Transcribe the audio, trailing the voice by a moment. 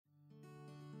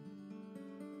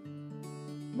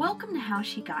Welcome to How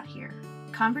She Got Here,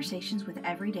 conversations with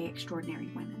everyday extraordinary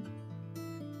women.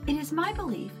 It is my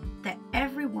belief that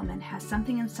every woman has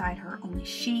something inside her only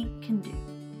she can do.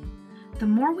 The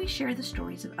more we share the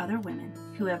stories of other women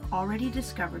who have already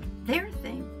discovered their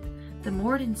thing, the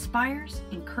more it inspires,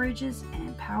 encourages, and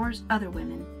empowers other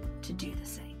women to do the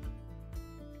same.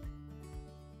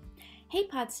 Hey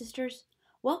Pod Sisters,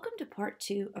 welcome to part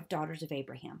 2 of Daughters of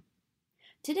Abraham.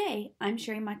 Today, I'm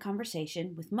sharing my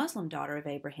conversation with Muslim Daughter of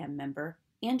Abraham member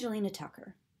Angelina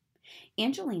Tucker.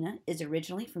 Angelina is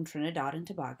originally from Trinidad and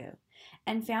Tobago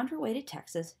and found her way to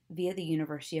Texas via the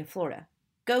University of Florida.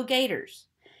 Go Gators!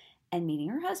 And meeting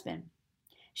her husband.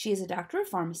 She is a doctor of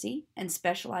pharmacy and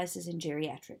specializes in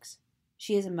geriatrics.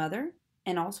 She is a mother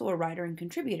and also a writer and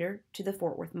contributor to the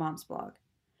Fort Worth Moms blog.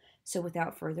 So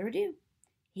without further ado,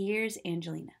 here's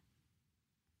Angelina.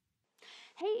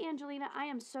 Hey, Angelina, I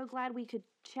am so glad we could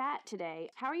chat today.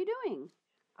 How are you doing?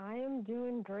 I am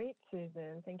doing great,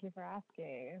 Susan. Thank you for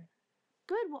asking.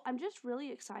 Good. Well, I'm just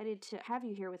really excited to have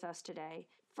you here with us today.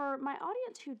 For my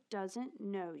audience who doesn't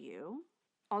know you,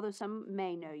 although some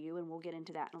may know you, and we'll get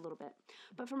into that in a little bit,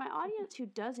 but for my audience who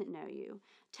doesn't know you,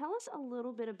 tell us a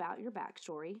little bit about your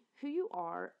backstory, who you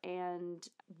are, and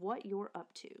what you're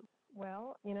up to.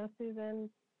 Well,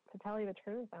 Susan, to tell you the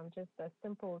truth, I'm just a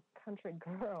simple country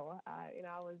girl.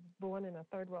 I was born in a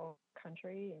third world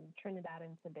country in Trinidad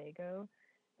and Tobago,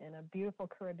 in a beautiful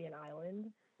Caribbean island.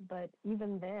 But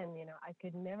even then, I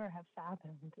could never have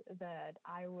fathomed that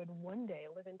I would one day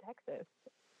live in Texas,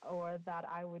 or that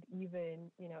I would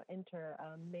even, enter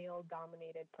a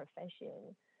male-dominated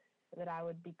profession, that I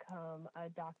would become a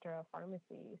doctor of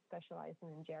pharmacy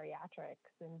specializing in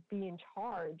geriatrics and be in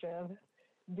charge of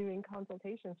doing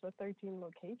consultations for 13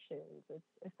 locations.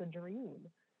 It's a dream.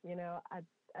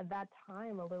 At that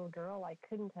time, a little girl, I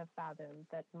couldn't have fathomed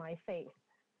that my faith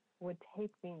would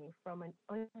take me from an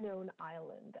unknown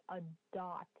island, a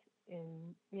dot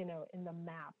in the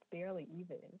map, barely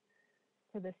even,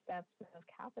 to the steps of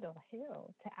Capitol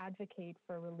Hill to advocate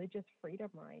for religious freedom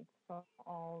rights for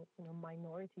all,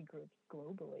 minority groups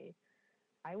globally.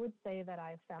 I would say that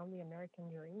I found the American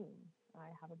dream. I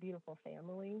have a beautiful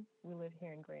family. We live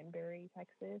here in Granbury,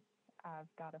 Texas. I've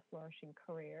got a flourishing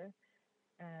career.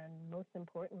 And most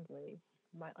importantly,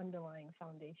 my underlying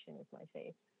foundation is my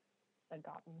faith that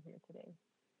got me here today.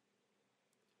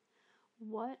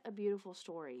 What a beautiful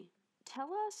story. Tell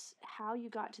us how you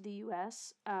got to the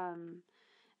U.S.,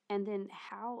 and then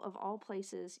how, of all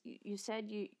places, you said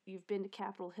you've been to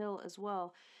Capitol Hill as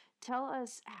well. Tell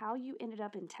us how you ended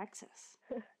up in Texas.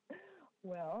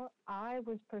 Well, I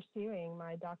was pursuing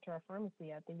my doctor of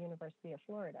pharmacy at the University of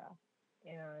Florida,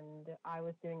 and I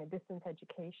was doing a distance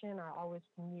education. I always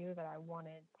knew that I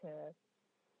wanted to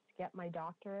get my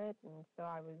doctorate, and so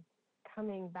I was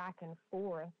coming back and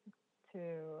forth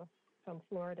from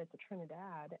Florida to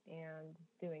Trinidad and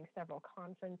doing several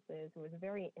conferences. It was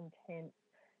very intense,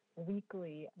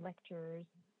 weekly lectures.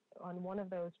 On one of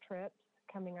those trips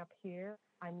coming up here,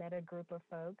 I met a group of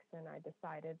folks, and I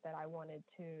decided that I wanted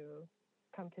to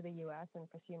come to the U.S. and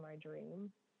pursue my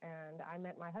dream. And I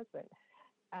met my husband.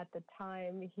 At the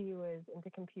time, he was into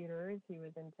computers, he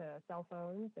was into cell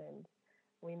phones, and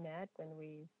we met and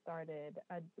we started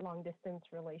a long-distance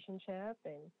relationship.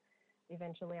 And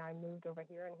eventually I moved over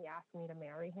here, and he asked me to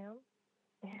marry him.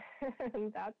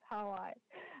 And that's how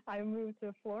I moved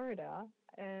to Florida.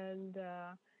 And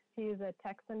he's a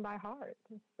Texan by heart.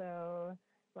 So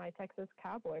my Texas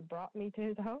cowboy brought me to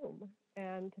his home.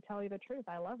 And to tell you the truth,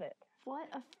 I love it. What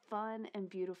a fun and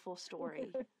beautiful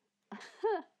story.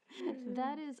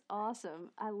 That is awesome.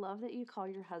 I love that you call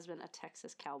your husband a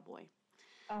Texas cowboy.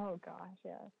 Oh, gosh,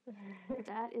 yes.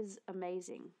 That is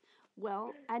amazing.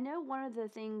 Well, I know one of the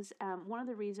things, one of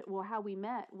the reasons, well, how we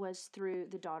met was through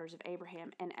the Daughters of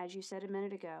Abraham. And as you said a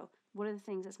minute ago, one of the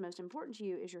things that's most important to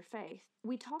you is your faith.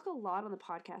 We talk a lot on the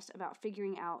podcast about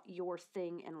figuring out your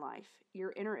thing in life,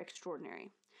 your inner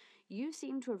extraordinary. You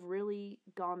seem to have really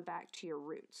gone back to your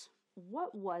roots.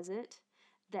 What was it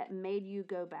that made you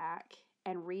go back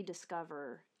and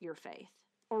rediscover your faith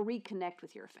or reconnect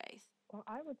with your faith? Well,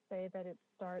 I would say that it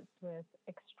starts with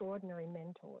extraordinary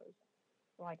mentors,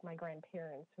 like my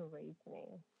grandparents who raised me.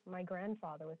 My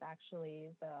grandfather was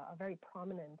actually a very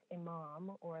prominent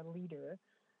imam or a leader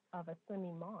of a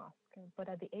Sunni mosque, but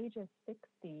at the age of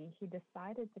 60, he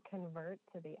decided to convert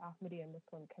to the Ahmadiyya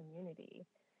Muslim community,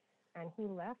 and he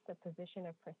left a position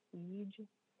of prestige.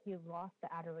 He lost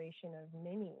the adoration of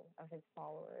many of his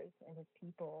followers and his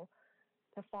people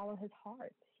to follow his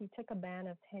heart. He took a band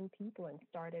of 10 people and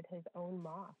started his own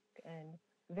mosque, and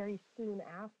very soon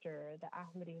after, the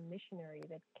Ahmadi missionary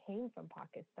that came from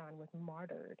Pakistan was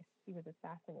martyred. He was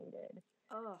assassinated.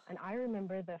 Oh, And I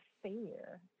remember the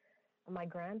fear. My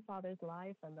grandfather's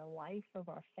life and the life of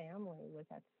our family was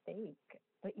at stake.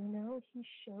 But he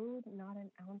showed not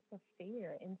an ounce of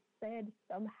fear. Instead,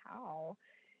 somehow,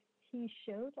 he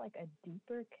showed like a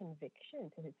deeper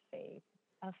conviction to his faith,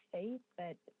 a faith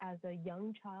that as a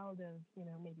young child of,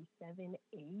 maybe 7,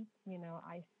 8,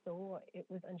 I saw it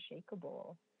was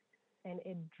unshakable. And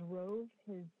it drove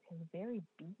his very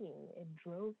being. It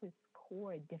drove his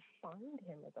core, it defined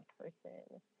him as a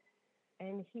person.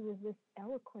 And he was this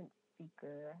eloquent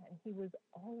speaker, and he was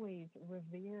always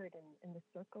revered in the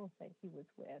circles that he was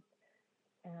with.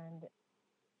 And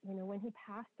when he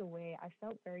passed away, I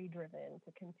felt very driven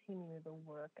to continue the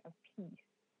work of peace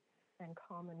and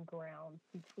common ground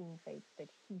between faiths that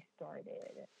he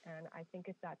started. And I think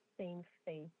it's that same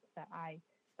faith that I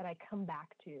come back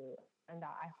to and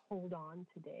that I hold on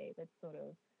today that sort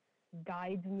of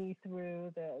guides me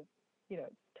through the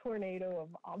tornado of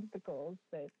obstacles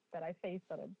that I face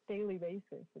on a daily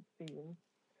basis, it seems.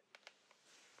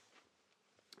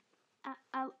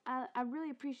 I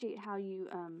really appreciate how you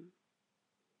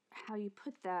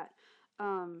put that,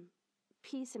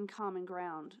 peace and common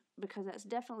ground, because that's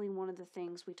definitely one of the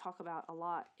things we talk about a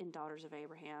lot in Daughters of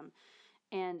Abraham.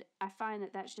 And I find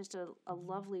that that's just a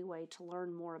lovely way to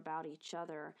learn more about each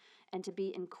other and to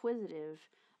be inquisitive,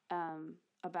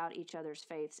 about each other's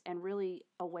faiths, and really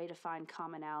a way to find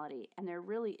commonality. And there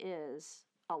really is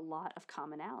a lot of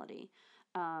commonality,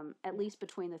 at least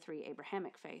between the three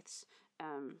Abrahamic faiths,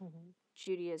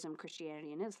 Judaism,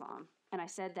 Christianity, and Islam. And I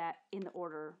said that in the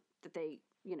order that they,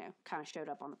 kind of showed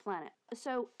up on the planet.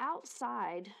 So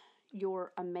outside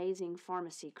your amazing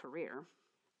pharmacy career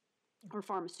or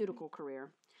pharmaceutical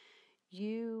career,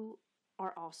 you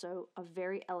are also a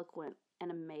very eloquent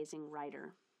and amazing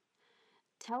writer.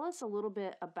 Tell us a little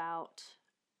bit about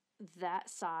that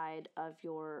side of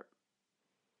your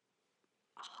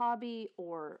hobby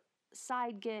or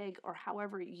side gig, or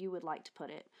however you would like to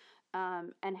put it,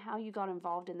 and how you got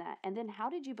involved in that. And then how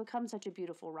did you become such a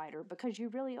beautiful writer? Because you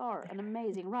really are an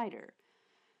amazing writer.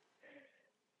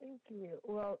 Thank you.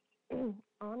 Well,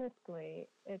 honestly,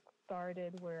 it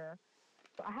started where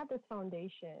so I had this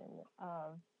foundation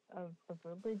of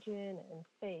religion and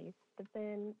faith, but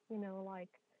then,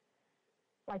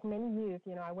 like many youth,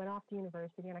 I went off to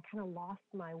university and I kind of lost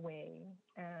my way.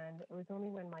 And it was only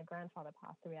when my grandfather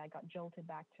passed away, I got jolted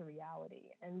back to reality.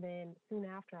 And then soon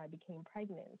after, I became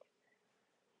pregnant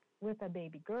with a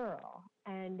baby girl.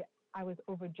 And I was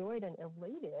overjoyed and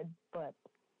elated, but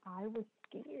I was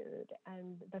scared,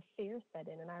 and the fear set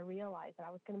in, and I realized that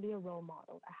I was going to be a role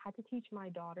model. I had to teach my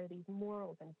daughter these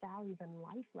morals and values and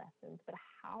life lessons, but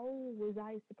how was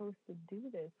I supposed to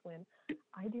do this when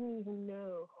I didn't even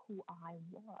know who I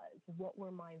was? What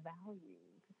were my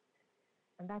values?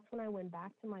 And that's when I went back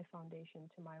to my foundation,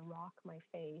 to my rock, my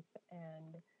faith,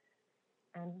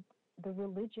 and the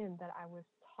religion that I was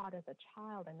taught as a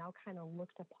child and now kind of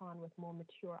looked upon with more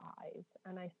mature eyes.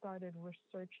 And I started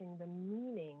researching the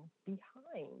meaning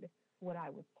behind what I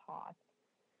was taught.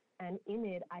 And in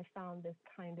it, I found this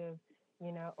kind of,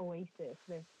 oasis,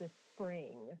 this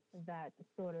spring that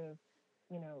sort of,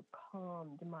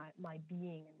 calmed my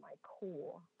being and my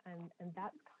core. And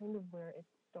that's kind of where it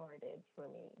started for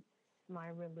me, my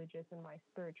religious and my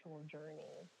spiritual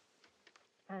journey.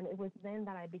 And it was then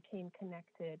that I became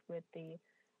connected with the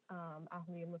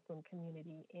Ahmadiyya Muslim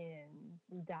community in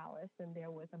Dallas, and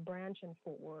there was a branch in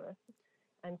Fort Worth.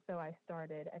 And so I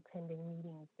started attending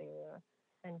meetings there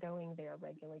and going there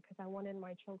regularly because I wanted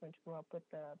my children to grow up with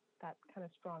that kind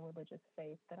of strong religious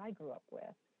faith that I grew up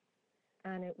with.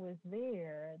 And it was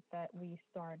there that we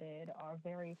started our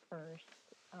very first,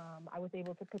 I was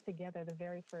able to put together the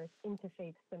very first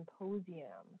interfaith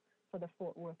symposium for the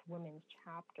Fort Worth Women's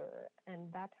Chapter.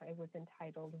 And that time was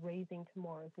entitled Raising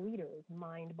Tomorrow's Leaders,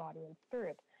 Mind, Body, and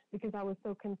Spirit, because I was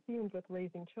so consumed with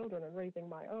raising children and raising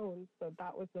my own. So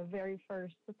that was the very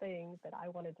first thing that I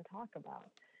wanted to talk about.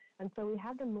 And so we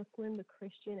had the Muslim, the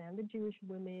Christian, and the Jewish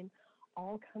women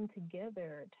all come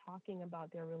together talking about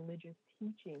their religious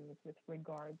teachings with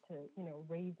regard to,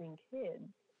 raising kids.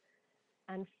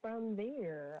 And from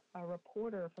there, a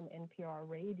reporter from NPR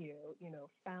radio,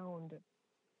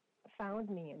 found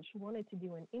me, and she wanted to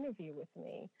do an interview with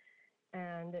me.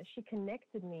 And she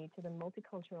connected me to the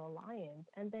Multicultural Alliance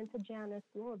and then to Janice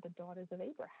Lord, the Daughters of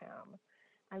Abraham.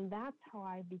 And that's how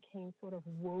I became sort of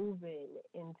woven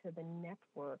into the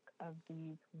network of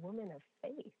these women of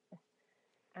faith.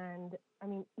 And I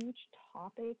mean, each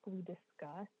topic we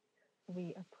discussed,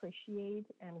 we appreciate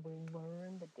and we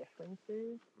learn the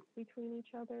differences between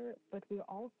each other, but we're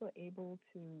also able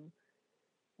to,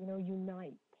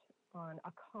 unite on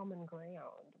a common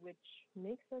ground, which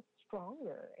makes us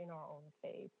stronger in our own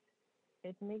faith.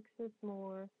 It makes us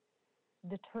more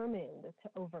determined to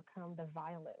overcome the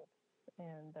violence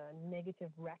and the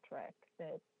negative rhetoric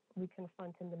that we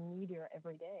confront in the media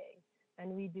every day.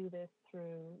 And we do this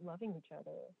through loving each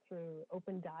other, through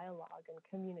open dialogue and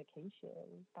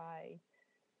communication, by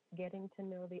getting to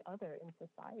know the other in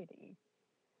society.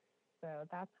 So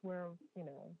that's where,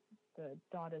 the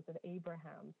Daughters of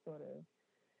Abraham sort of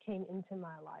came into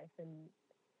my life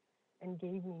and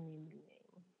gave me new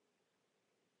meaning.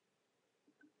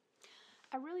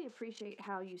 I really appreciate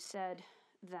how you said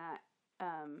that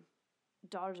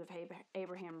Daughters of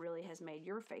Abraham really has made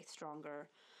your faith stronger.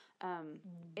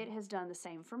 It has done the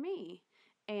same for me.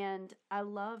 And I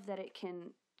love that it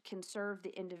can serve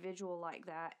the individual like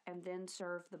that and then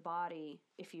serve the body,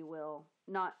 if you will,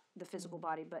 not the physical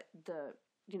body, but the,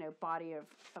 body of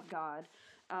God,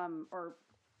 or,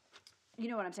 you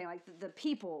know what I'm saying? Like the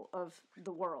people of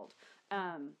the world.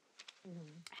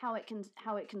 How it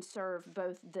can serve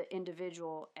both the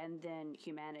individual and then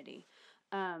humanity.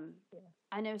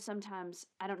 I know sometimes,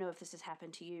 I don't know if this has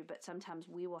happened to you, but sometimes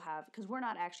we will have, because we're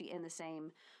not actually in the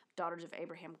same Daughters of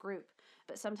Abraham group,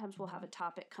 but sometimes we'll have a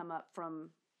topic come up from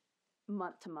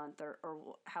month to month or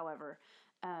however,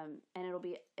 and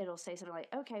it'll say something like,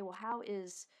 okay, well, how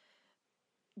is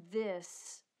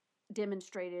this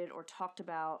demonstrated or talked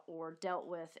about or dealt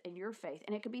with in your faith?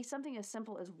 And it could be something as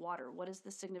simple as water. What is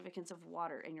the significance of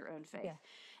water in your own faith? Yeah.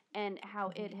 And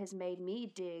how it has made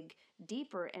me dig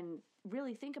deeper and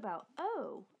really think about,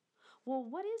 oh, well,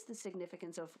 what is the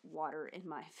significance of water in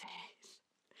my faith?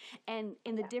 And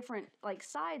in the different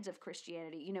sides of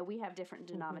Christianity, we have different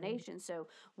denominations. So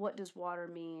what does water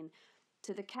mean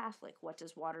to the Catholic? What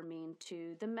does water mean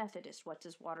to the Methodist? What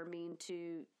does water mean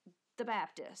to the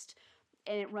Baptist?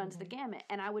 And it runs the gamut.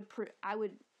 And I would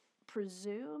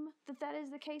presume that is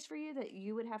the case for you, that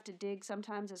you would have to dig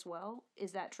sometimes as well.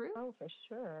 Is that true? Oh, for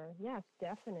sure. Yes,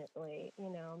 definitely.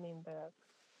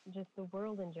 Just the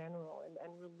world in general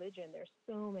and religion, there's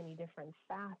so many different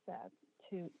facets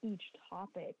to each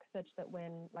topic, such that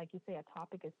when, like you say, a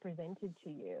topic is presented to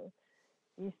you,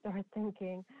 you start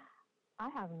thinking, I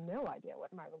have no idea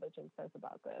what my religion says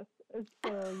about this.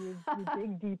 So you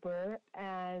dig deeper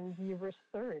and you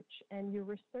research, and you're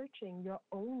researching your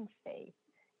own faith.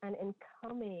 And in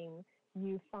coming,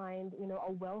 you find,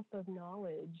 a wealth of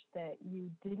knowledge that you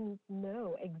didn't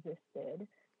know existed.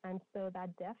 And so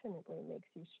that definitely makes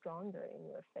you stronger in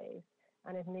your faith.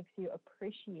 And it makes you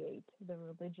appreciate the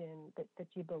religion that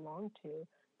you belong to.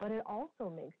 But it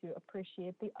also makes you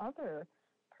appreciate the other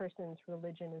person's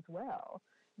religion as well,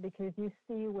 because you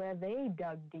see where they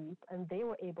dug deep and they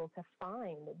were able to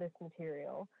find this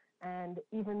material. And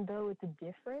even though it's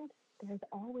different, there's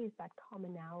always that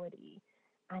commonality.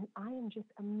 And I am just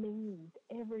amazed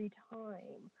every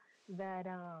time that,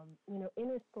 in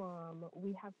Islam,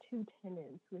 we have two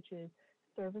tenets, which is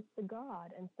service to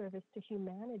God and service to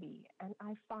humanity. And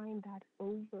I find that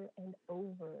over and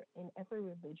over in every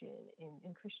religion.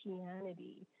 In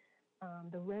Christianity,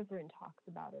 the Reverend talks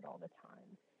about it all the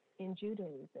time. In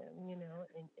Judaism,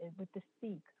 with the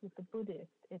Sikhs, with the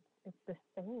Buddhists, it's the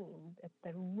same,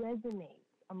 that resonates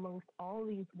amongst all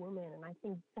these women. And I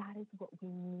think that is what we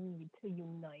need to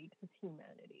unite as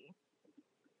humanity.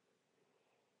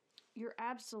 You're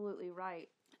absolutely right.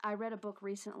 I read a book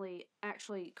recently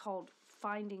actually called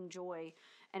Finding Joy,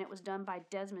 and it was done by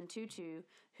Desmond Tutu,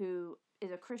 who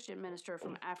is a Christian minister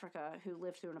from Africa who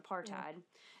lived through an apartheid,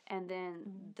 and then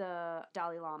the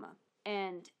Dalai Lama.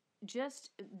 And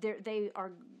they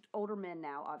are older men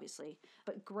now, obviously,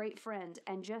 but great friends,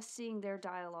 and just seeing their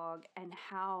dialogue and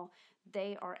how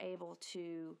they are able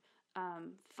to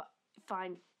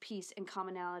find peace and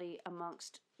commonality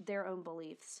amongst their own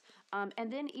beliefs.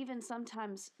 And then even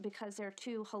sometimes, because they're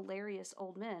two hilarious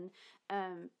old men,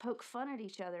 poke fun at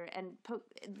each other and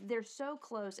they're so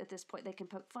close at this point, they can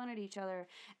poke fun at each other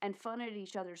and fun at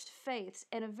each other's faiths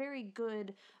in a very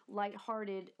good,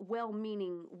 lighthearted,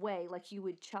 well-meaning way, like you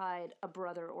would chide a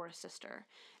brother or a sister.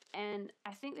 And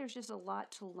I think there's just a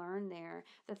lot to learn there,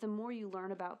 that the more you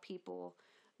learn about people,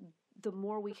 the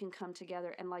more we can come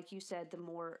together, and like you said, the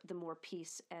more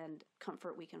peace and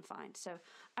comfort we can find. So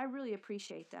I really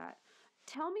appreciate that.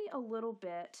 Tell me a little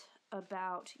bit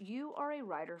about, you are a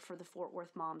writer for the Fort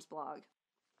Worth Moms blog.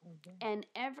 And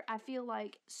I feel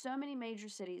like so many major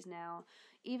cities now,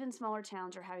 even smaller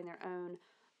towns, are having their own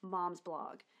mom's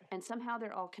blog. and somehow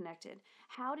they're all connected.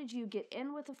 How did you get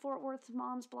in with the Fort Worth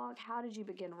Moms blog? How did you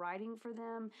begin writing for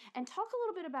them? And talk a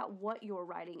little bit about what you're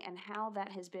writing and how that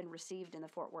has been received in the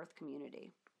Fort Worth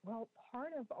community. Well,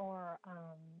 part of our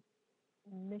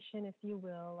mission, if you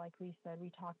will, like we said,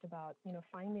 we talked about,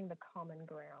 finding the common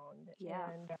ground. Yeah.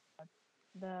 And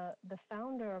the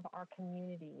founder of our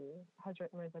community,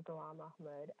 Hazrat Mirza Ghulam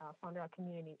Ahmad, founded our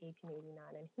community in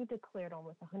 1889, and he declared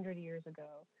almost 100 years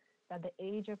ago that the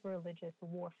age of religious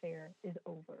warfare is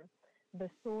over. The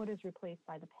sword is replaced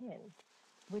by the pen,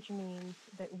 which means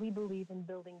that we believe in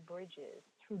building bridges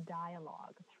through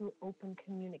dialogue, through open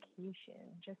communication,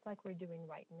 just like we're doing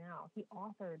right now. He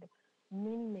authored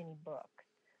many, many books.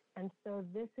 And so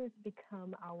this has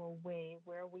become our way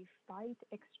where we fight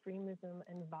extremism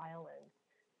and violence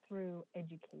through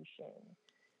education.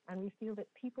 And we feel that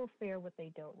people fear what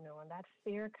they don't know, and that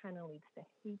fear kind of leads to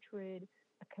hatred,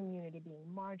 a community being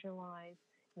marginalized,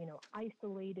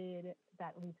 isolated.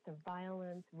 That leads to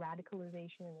violence,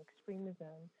 radicalization, and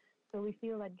extremism. So we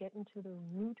feel that getting to the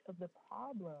root of the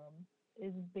problem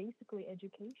is basically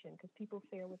education, because people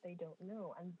fear what they don't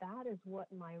know. And that is what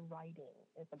my writing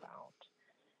is about.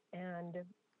 And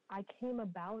I came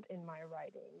about in my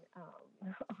writing,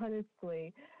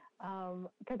 honestly,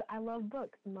 because I love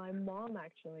books. My mom,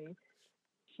 actually,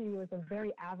 she was a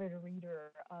very avid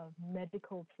reader of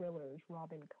medical thrillers,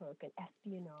 Robin Cook, and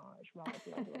espionage, Robert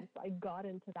Ludlum. So I got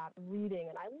into that reading,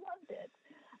 and I loved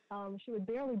it. She would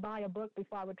barely buy a book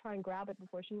before I would try and grab it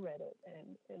before she read it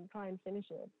and try and finish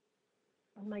it.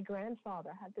 And my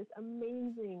grandfather had this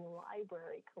amazing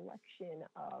library collection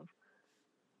of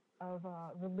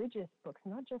religious books,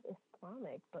 not just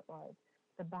Islamic, but like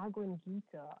the Bhagavad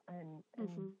Gita and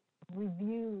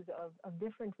reviews of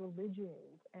different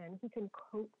religions. And he can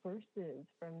quote verses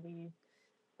from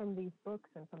these books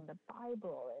and from the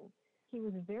Bible. And he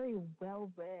was very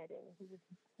well read, and he was,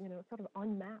 sort of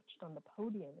unmatched on the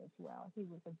podium as well. He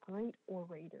was a great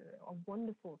orator, a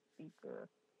wonderful speaker.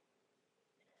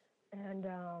 And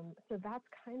so that's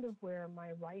kind of where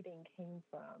my writing came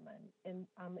from. And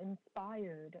I'm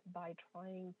inspired by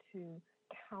trying to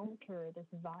counter this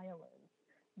violence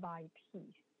by peace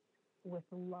with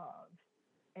love,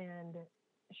 and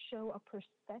show a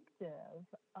perspective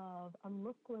of a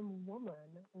Muslim woman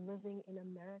living in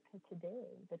America today,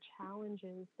 the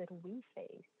challenges that we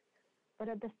face, but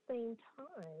at the same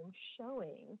time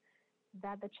showing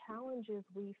that the challenges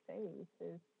we face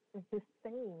is the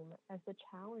same as the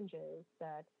challenges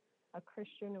that a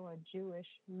Christian or a Jewish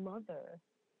mother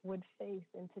would face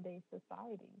in today's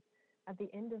society. At the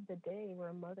end of the day, where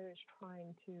a mother is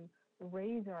trying to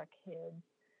raise our kids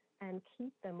and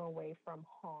keep them away from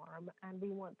harm, and we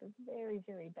want the very,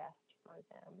 very best for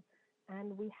them,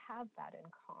 and we have that in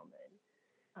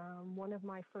common. One of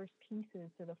my first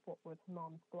pieces to the Fort Worth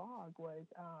Moms blog was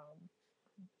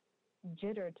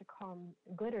glitter to calm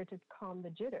the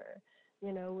jitter,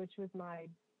 which was my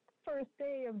first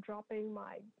day of dropping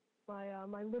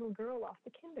my little girl off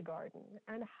to kindergarten,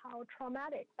 and how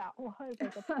traumatic that was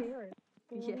as a parent,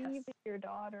 leaving your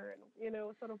daughter and,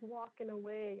 sort of walking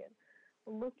away and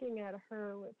looking at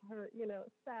her with her,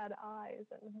 sad eyes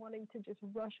and wanting to just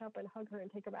rush up and hug her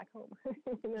and take her back home.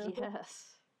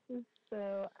 Yes.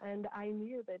 So, and I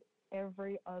knew that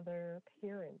every other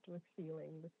parent was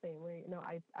feeling the same way.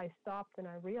 I stopped and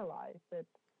I realized that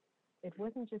it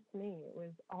wasn't just me. It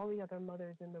was all the other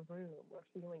mothers in the room were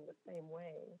feeling the same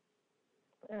way.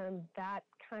 And that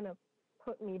kind of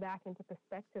put me back into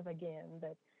perspective again,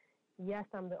 that yes,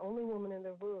 I'm the only woman in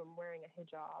the room wearing a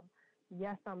hijab.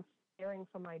 Yes, I'm caring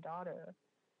for my daughter,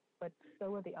 but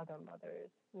so are the other mothers.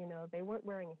 They weren't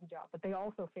wearing a hijab, but they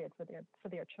also feared for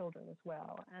their children as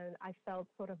well. And I felt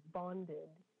sort of bonded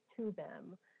to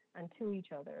them and to each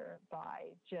other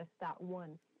by just that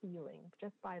one feeling,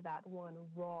 just by that one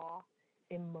raw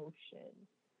emotion.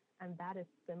 And that is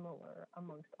similar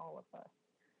amongst all of us.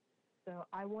 So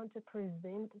I want to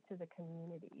present to the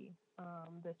community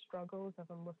the struggles of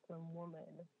a Muslim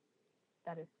woman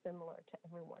that is similar to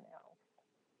everyone else,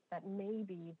 that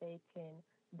maybe they can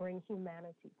bring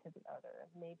humanity to the other.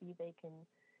 Maybe they can,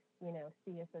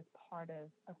 see us as part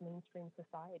of mainstream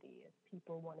society, as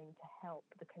people wanting to help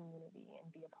the community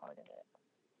and be a part of it.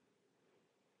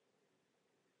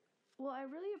 Well, I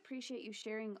really appreciate you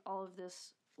sharing all of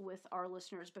this with our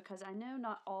listeners, because I know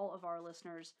not all of our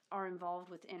listeners are involved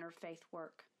with interfaith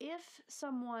work. If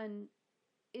someone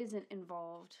isn't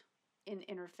involved in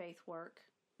interfaith work,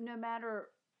 no matter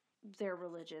their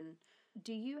religion,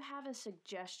 do you have a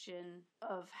suggestion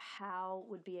of how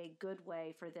would be a good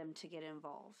way for them to get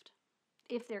involved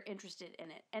if they're interested in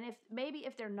it. And if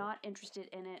they're not interested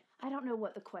in it, I don't know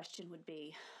what the question would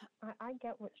be. I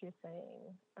get what you're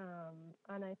saying.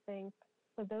 And I think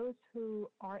for those who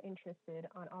are interested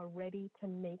and are ready to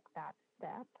make that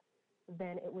step,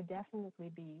 then it would definitely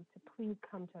be to please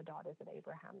come to a Daughters of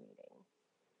Abraham meeting.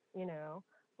 You know,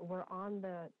 we're on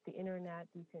the internet.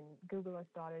 You can Google us,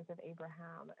 Daughters of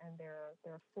Abraham, and there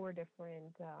are 4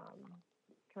 different,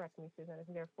 correct me, Susan, I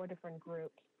think there are 4 different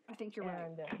groups. I think you're right.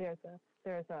 And there's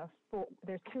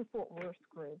 2 Fort Worth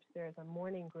groups. There's a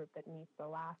morning group that meets the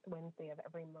last Wednesday of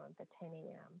every month at 10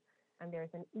 a.m. And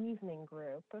there's an evening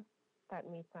group that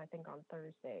meets, I think, on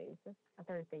Thursdays,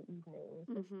 Thursday evenings.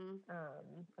 Mm-hmm.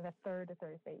 The third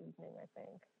Thursday evening, I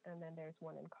think. And then there's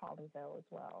one in Colleyville as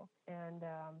well. And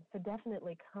so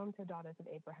definitely come to Daughters of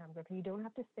Abraham group. You don't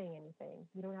have to say anything.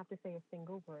 You don't have to say a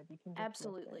single word. You can just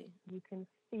Absolutely. listen. You can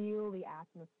feel the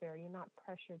atmosphere. You're not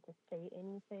pressured to say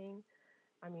anything.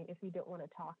 I mean, if you don't want to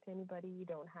talk to anybody, you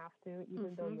don't have to,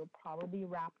 even though you'll probably be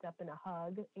wrapped up in a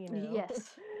hug, you know.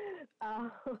 Yes.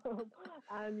 And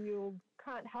you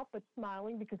can't help but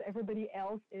smiling because everybody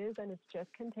else is, and it's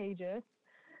just contagious.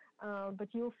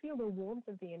 But you'll feel the warmth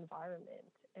of the environment,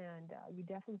 and you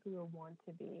definitely will want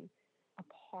to be a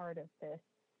part of this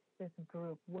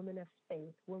group, women of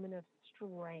faith, women of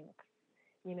strength,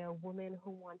 you know, women who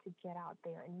want to get out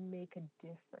there and make a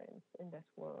difference in this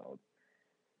world.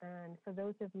 And for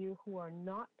those of you who are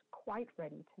not quite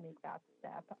ready to make that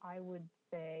step, I would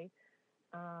say,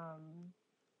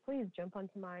 please jump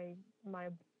onto my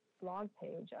blog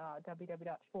page,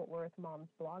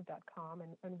 www.fortworthmomsblog.com,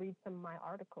 and read some of my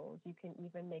articles. You can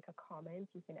even make a comment.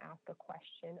 You can ask a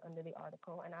question under the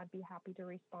article, and I'd be happy to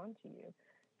respond to you.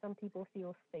 Some people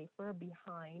feel safer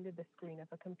behind the screen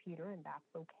of a computer, and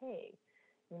that's okay.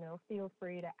 You know, feel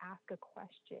free to ask a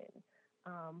question.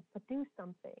 But do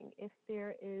something. If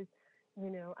there is,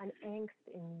 you know, an angst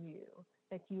in you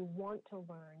that you want to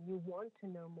learn, you want to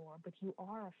know more, but you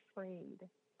are afraid,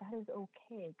 that is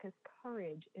okay, because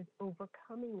courage is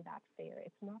overcoming that fear.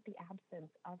 It's not the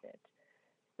absence of it.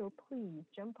 So please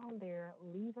jump on there,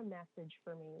 leave a message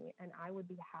for me, and I would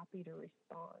be happy to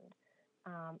respond.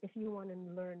 If you want to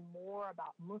learn more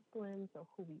about Muslims or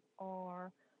who we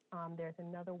are, there's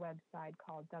another website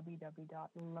called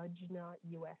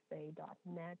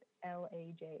www.lajnausa.net,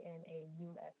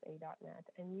 LAJNAUSA.net,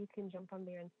 and you can jump on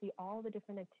there and see all the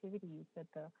different activities that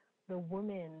the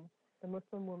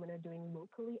Muslim women are doing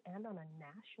locally and on a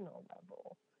national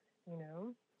level, you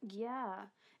know? Yeah.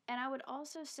 And I would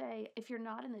also say, if you're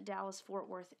not in the Dallas-Fort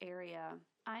Worth area,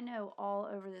 I know all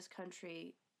over this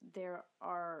country there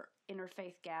are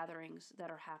interfaith gatherings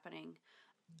that are happening.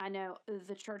 I know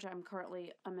the church I'm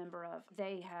currently a member of,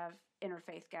 they have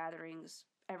interfaith gatherings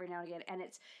every now and again, and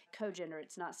it's co-gender,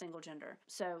 it's not single gender.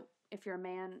 So if you're a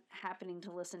man happening to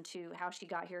listen to How She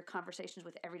Got Here, Conversations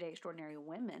with Everyday Extraordinary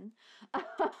Women,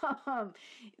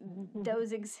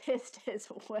 those exist as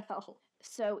well.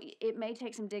 So it may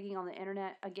take some digging on the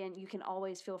internet. Again, you can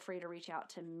always feel free to reach out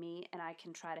to me, and I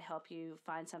can try to help you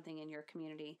find something in your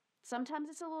community. Sometimes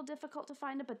it's a little difficult to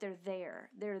find it, but they're there.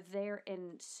 They're there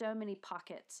in so many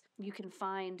pockets. You can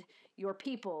find your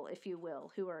people, if you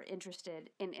will, who are interested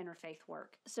in interfaith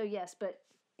work. So yes,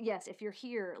 if you're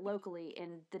here locally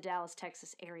in the Dallas,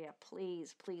 Texas area,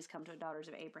 please come to a Daughters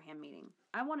of Abraham meeting.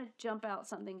 I want to jump out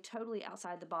something totally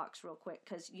outside the box real quick,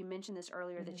 because you mentioned this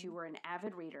earlier that you were an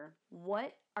avid reader.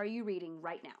 What are you reading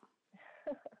right now?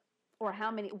 Or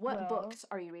what books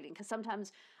are you reading? Because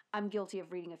sometimes I'm guilty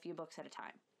of reading a few books at a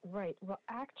time. Right. Well,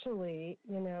 actually,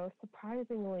 you know,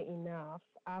 surprisingly enough,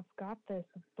 I've got this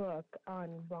book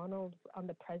on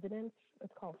the presidents.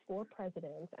 It's called Four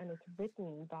Presidents, and it's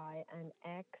written by an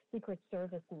ex-Secret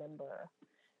Service member.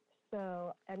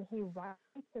 So, and he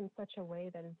writes in such a way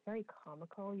that is very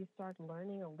comical. You start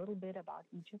learning a little bit about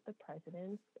each of the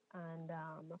presidents and,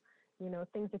 you know,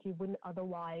 things that you wouldn't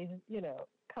otherwise, you know,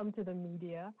 come to the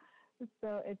media.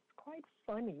 So it's quite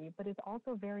funny, but it's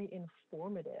also very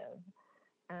informative.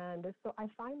 And so I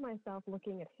find myself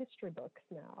looking at history books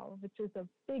now, which is a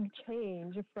big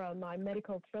change from my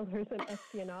medical thrillers and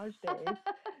espionage days,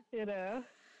 you know.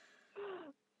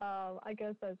 I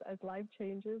guess as life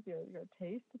changes, your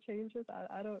taste changes.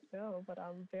 I don't know, but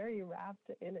I'm very wrapped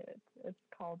in it. It's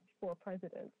called Four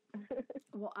Presidents.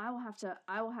 Well, I will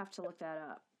have to look that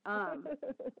up.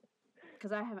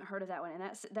 Because I haven't heard of that one, and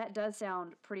that does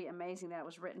sound pretty amazing that it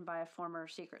was written by a former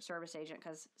Secret Service agent,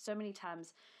 because so many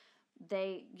times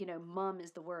they, you know, mum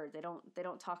is the word. They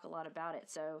don't talk a lot about it.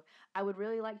 So I would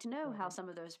really like to know how some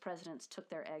of those presidents took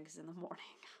their eggs in the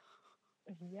morning.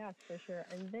 Yes, for sure.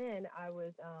 And then I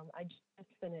just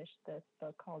finished this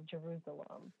book called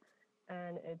Jerusalem,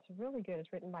 and it's really good.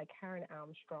 It's written by Karen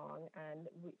Armstrong, and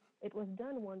it was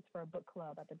done once for a book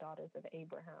club at the Daughters of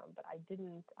Abraham, but I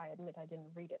admit I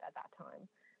didn't read it at that time.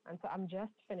 And so I'm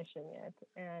just finishing it,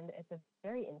 and it's a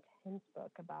very intense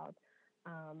book about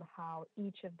how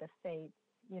each of the faiths,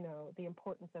 the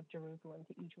importance of Jerusalem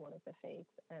to each one of the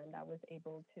faiths. And I was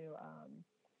able to,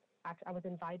 I was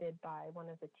invited by one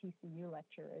of the TCU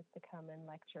lecturers to come and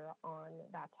lecture on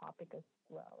that topic as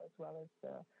well as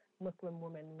the Muslim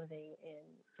woman living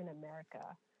in America.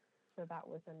 So that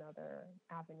was another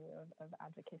avenue of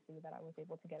advocacy that I was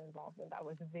able to get involved in. That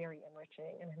was very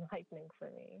enriching and enlightening for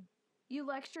me. You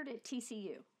lectured at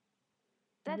TCU.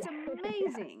 That's Yeah.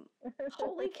 amazing. Yeah.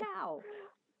 Holy cow.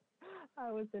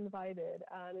 I was invited,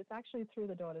 and it's actually through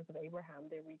the Daughters of Abraham.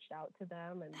 They reached out to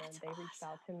them, and That's then they reached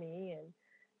out to me,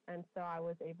 and so I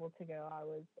was able to go. I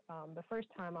was the first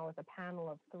time I was a panel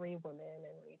of 3 women,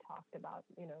 and we talked about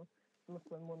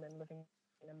Muslim women living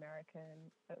in America,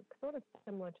 and sort of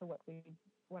similar to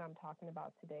what I'm talking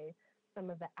about today. Some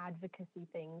of the advocacy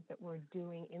things that we're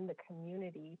doing in the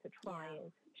community to try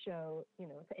and show,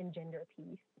 to engender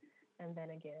peace. And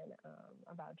then again,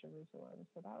 about Jerusalem.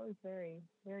 So that was very,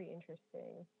 very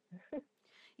interesting.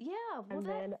 Yeah.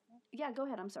 Well, yeah, go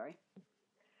ahead. I'm sorry.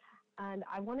 And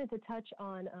I wanted to touch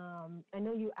on, I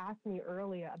know you asked me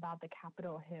earlier about the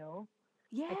Capitol Hill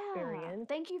experience.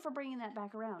 Thank you for bringing that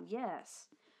back around. Yes.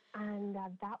 And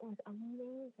that was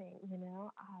amazing.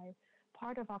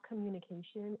 Part of our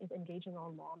communication is engaging our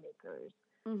lawmakers.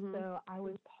 Mm-hmm. So I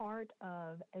was part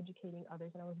of educating others,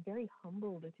 and I was very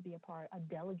humbled to be a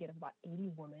delegate of about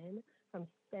 80 women from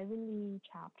 70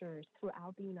 chapters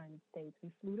throughout the United States.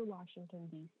 We flew to Washington,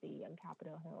 D.C. on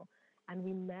Capitol Hill, and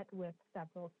we met with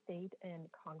several state and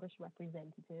Congress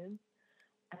representatives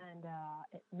and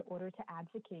in order to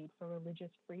advocate for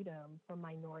religious freedom for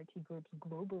minority groups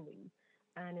globally,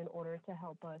 and in order to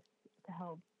help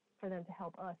them to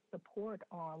help us support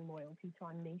our Loyalty to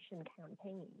Our Nation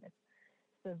campaign.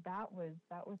 So that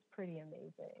was pretty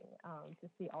amazing to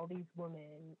see all these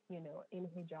women, in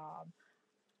hijab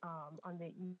on the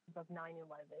eve of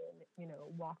 9/11,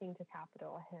 walking to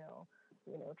Capitol Hill,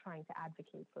 trying to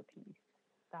advocate for peace.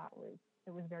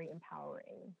 It was very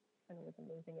empowering, and it was an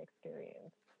amazing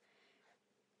experience.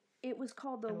 It was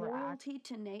called the Loyalty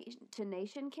to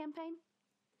Nation campaign?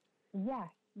 Yes.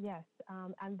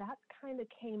 And that kind of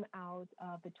came out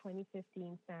of the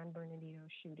 2015 San Bernardino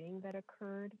shooting that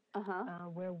occurred,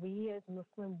 where we as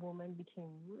Muslim women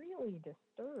became really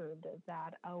disturbed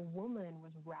that a woman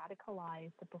was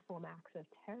radicalized to perform acts of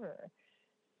terror.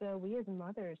 So we as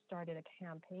mothers started a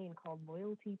campaign called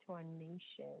Loyalty to Our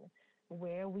Nation,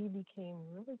 where we became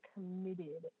really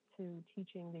committed to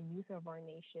teaching the youth of our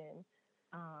nation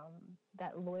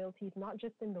that loyalty is not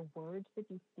just in the words that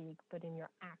you speak, but in your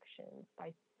actions by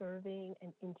serving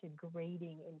and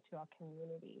integrating into our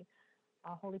community.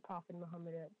 Our Holy Prophet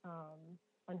Muhammad,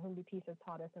 on whom be peace, has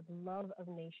taught us that love of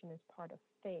nation is part of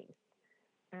faith.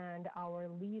 And our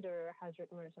leader, Hazrat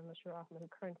Mirza Masroor Ahmad, who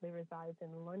currently resides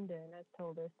in London, has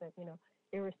told us that,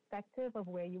 irrespective of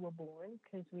where you were born,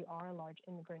 because we are a large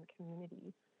immigrant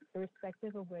community,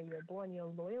 irrespective of where you're born, your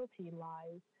loyalty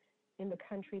lies in the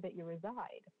country that you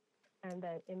reside, and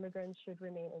that immigrants should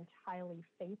remain entirely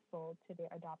faithful to their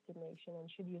adopted nation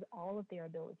and should use all of their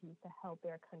abilities to help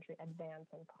their country advance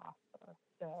and prosper.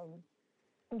 So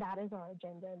that is our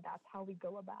agenda, and that's how we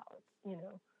go about,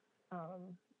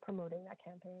 promoting that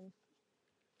campaign.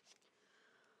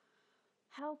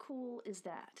 How cool is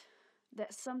that?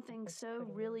 That something so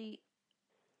really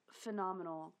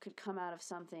phenomenal could come out of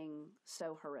something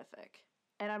so horrific.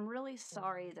 And I'm really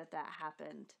sorry that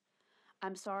happened.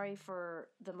 I'm sorry for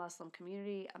the Muslim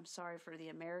community. I'm sorry for the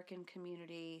American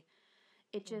community.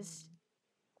 It just,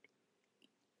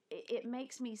 it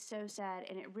makes me so sad.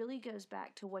 And it really goes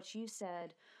back to what you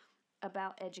said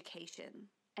about education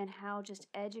and how just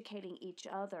educating each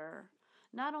other,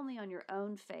 not only on your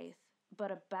own faith,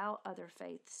 but about other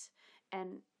faiths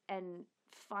and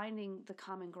finding the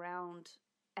common ground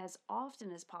as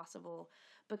often as possible,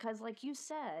 because like you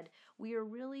said, we are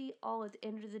really all at the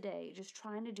end of the day just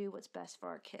trying to do what's best for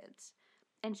our kids,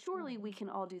 and surely we can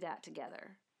all do that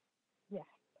together. Yeah.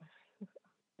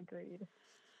 Agreed.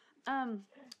 I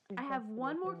have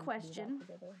one more question.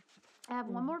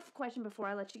 One more question before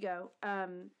I let you go.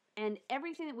 And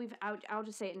everything that I'll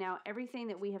just say it now, everything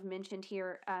that we have mentioned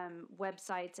here,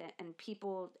 websites and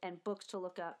people and books to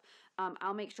look up,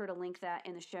 I'll make sure to link that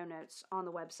in the show notes on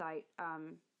the website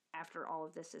after all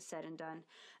of this is said and done.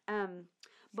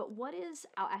 But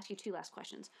I'll ask you 2 last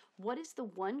questions. What is the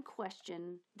one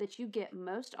question that you get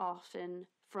most often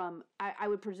from, I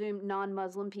would presume,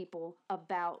 non-Muslim people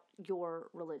about your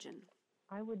religion?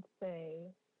 I would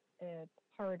say it's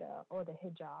purdah or the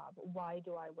hijab. Why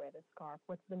do I wear the scarf?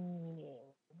 What's the meaning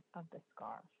of the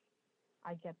scarf?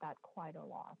 I get that quite a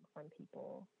lot from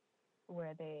people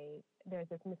where there's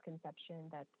this misconception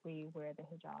that we wear the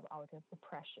hijab out of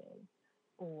oppression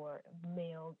or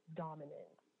male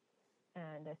dominance,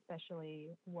 and especially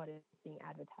what is being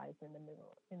advertised in the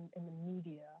in the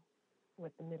media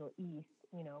with the Middle East.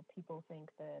 People think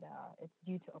that it's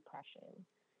due to oppression,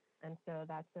 and so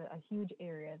that's a huge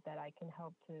area that I can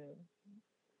help to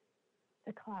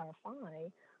clarify,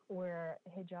 where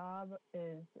hijab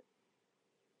is,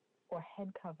 or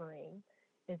head covering,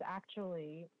 is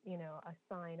actually, a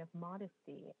sign of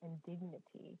modesty and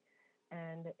dignity.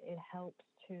 And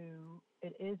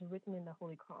it is written in the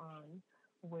Holy Quran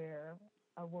where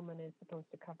a woman is supposed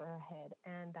to cover her head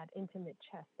and that intimate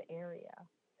chest area.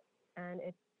 And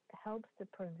it helps to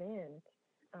prevent,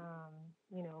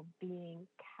 being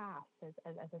cast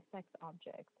as a sex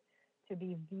object, to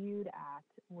be viewed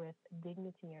at with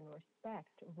dignity and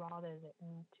respect rather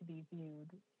than to be viewed,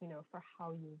 for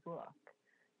how you look,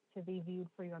 to be viewed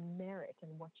for your merit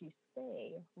and what you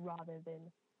say rather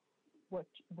than what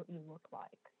you look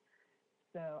like.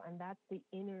 So, and that's the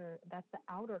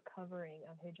outer covering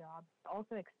of hijab. It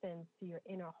also extends to your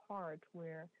inner heart,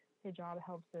 where hijab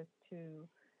helps us to,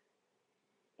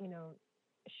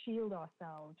 shield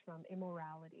ourselves from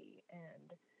immorality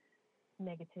and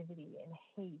negativity and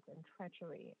hate and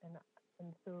treachery,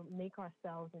 and so make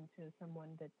ourselves into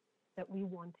someone that we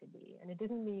want to be. And it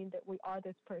doesn't mean that we are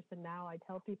this person now. I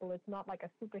tell people it's not like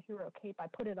a superhero cape. I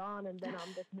put it on and then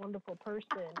I'm this wonderful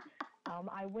person.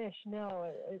 I wish.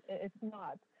 No, it's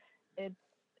not. It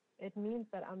means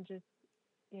that I'm just,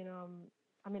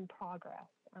 I'm in progress.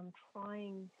 I'm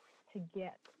trying to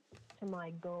get to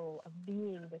my goal of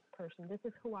being this person. This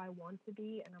is who I want to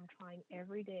be, and I'm trying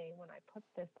every day when I put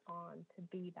this on to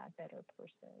be that better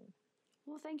person.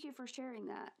 Well, thank you for sharing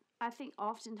that. I think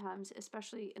oftentimes,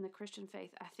 especially in the Christian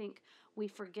faith, I think we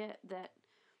forget that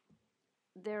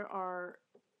there are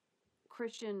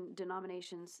Christian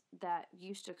denominations that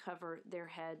used to cover their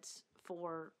heads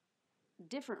for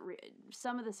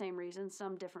some of the same reasons,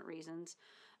 some different reasons,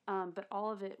 but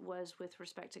all of it was with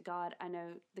respect to God. I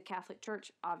know the Catholic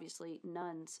Church, obviously,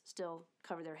 nuns still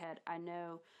cover their head.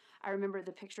 I remember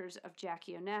the pictures of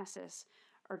Jackie Onassis,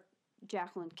 or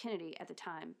Jacqueline Kennedy at the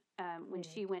time, when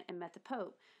she went and met the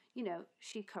Pope.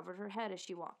 She covered her head as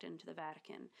she walked into the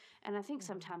Vatican. And I think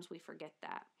sometimes we forget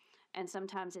that. And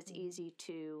sometimes it's easy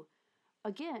to,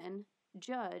 again,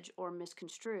 judge or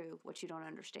misconstrue what you don't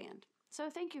understand. So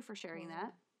thank you for sharing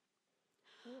that.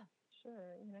 Yeah,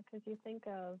 sure. Because you think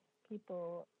of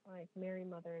people like Mary,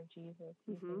 Mother of Jesus.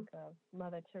 You think of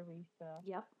Mother Teresa.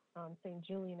 Yep. St.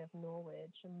 Julian of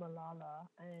Norwich, Malala.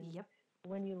 And yep.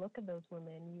 when you look at those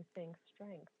women, you think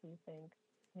strength. You think,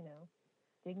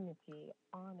 dignity,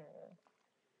 honor,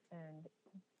 and,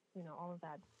 all of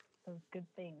that, those good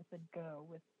things that go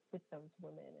with those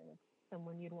women. And it's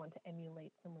someone you'd want to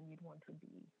emulate, someone you'd want to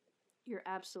be. You're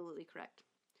absolutely correct.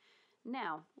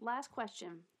 Now, last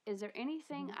question. Is there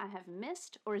anything I have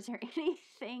missed, or is there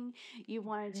anything you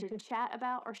wanted to chat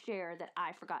about or share that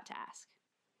I forgot to ask?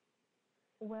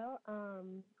 Well,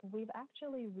 we've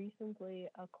actually recently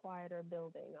acquired our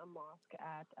building, a mosque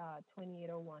at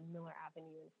 2801 Miller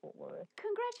Avenue in Fort Worth.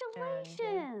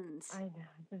 Congratulations! And, I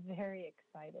know, it's very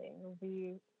exciting.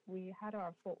 We had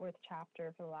our Fort Worth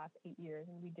chapter for the last 8 years,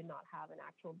 and we did not have an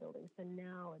actual building. So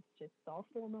now it's just all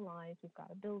formalized. We've got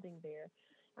a building there.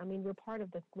 I mean, we're part of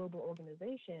this global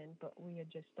organization, but we had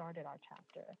just started our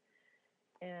chapter.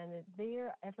 And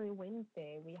there, every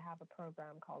Wednesday, we have a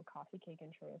program called Coffee, Cake,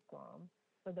 and True Islam,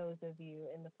 for those of you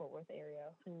in the Fort Worth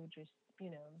area who just,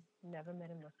 never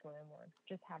met a Muslim or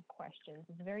just have questions.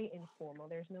 It's very informal.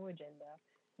 There's no agenda.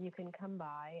 You can come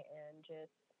by and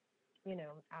just,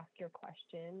 ask your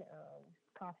question.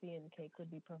 Coffee and cake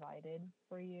would be provided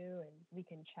for you, and we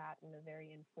can chat in a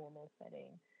very informal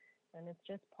setting. And it's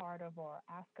just part of our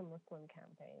Ask a Muslim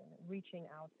campaign, reaching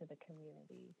out to the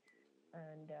community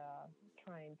and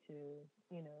trying to,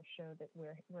 show that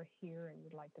we're here and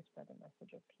would like to spread a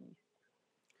message of peace.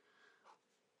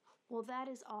 Well, that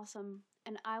is awesome,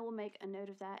 and I will make a note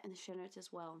of that in the show notes as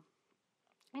well.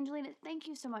 Angelina, thank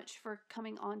you so much for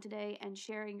coming on today and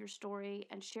sharing your story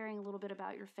and sharing a little bit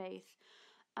about your faith,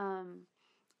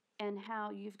 and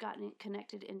how you've gotten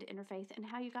connected into interfaith and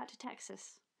how you got to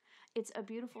Texas. It's a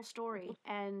beautiful story,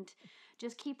 and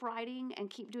just keep writing and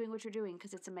keep doing what you're doing,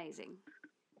 because it's amazing.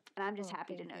 And I'm just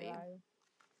happy to know you.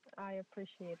 I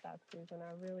appreciate that, Susan.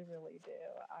 I really, really do.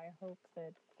 I hope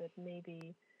that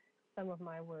maybe some of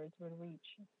my words would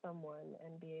reach someone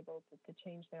and be able to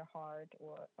change their heart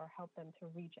or help them to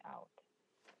reach out.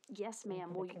 Yes, ma'am.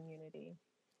 into Well, the community.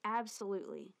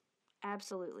 absolutely.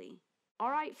 Absolutely. All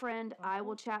right, friend. I Okay.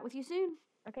 will chat with you soon.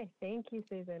 Okay, thank you,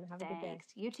 Susan. Have a good day. Thanks.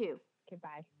 You too.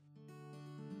 Goodbye.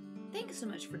 Thanks so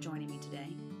much for joining me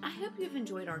today. I hope you've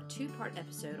enjoyed our 2-part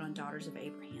episode on Daughters of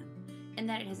Abraham and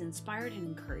that it has inspired and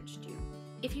encouraged you.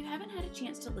 If you haven't had a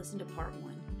chance to listen to part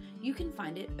 1, you can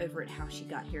find it over at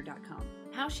howsheGotHere.com.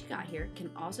 How She Got Here can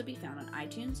also be found on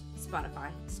iTunes,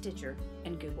 Spotify, Stitcher,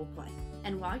 and Google Play.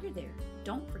 And while you're there,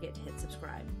 don't forget to hit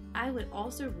subscribe. I would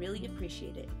also really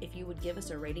appreciate it if you would give us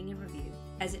a rating and review,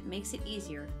 as it makes it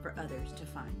easier for others to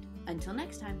find. Until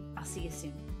next time, I'll see you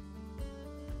soon.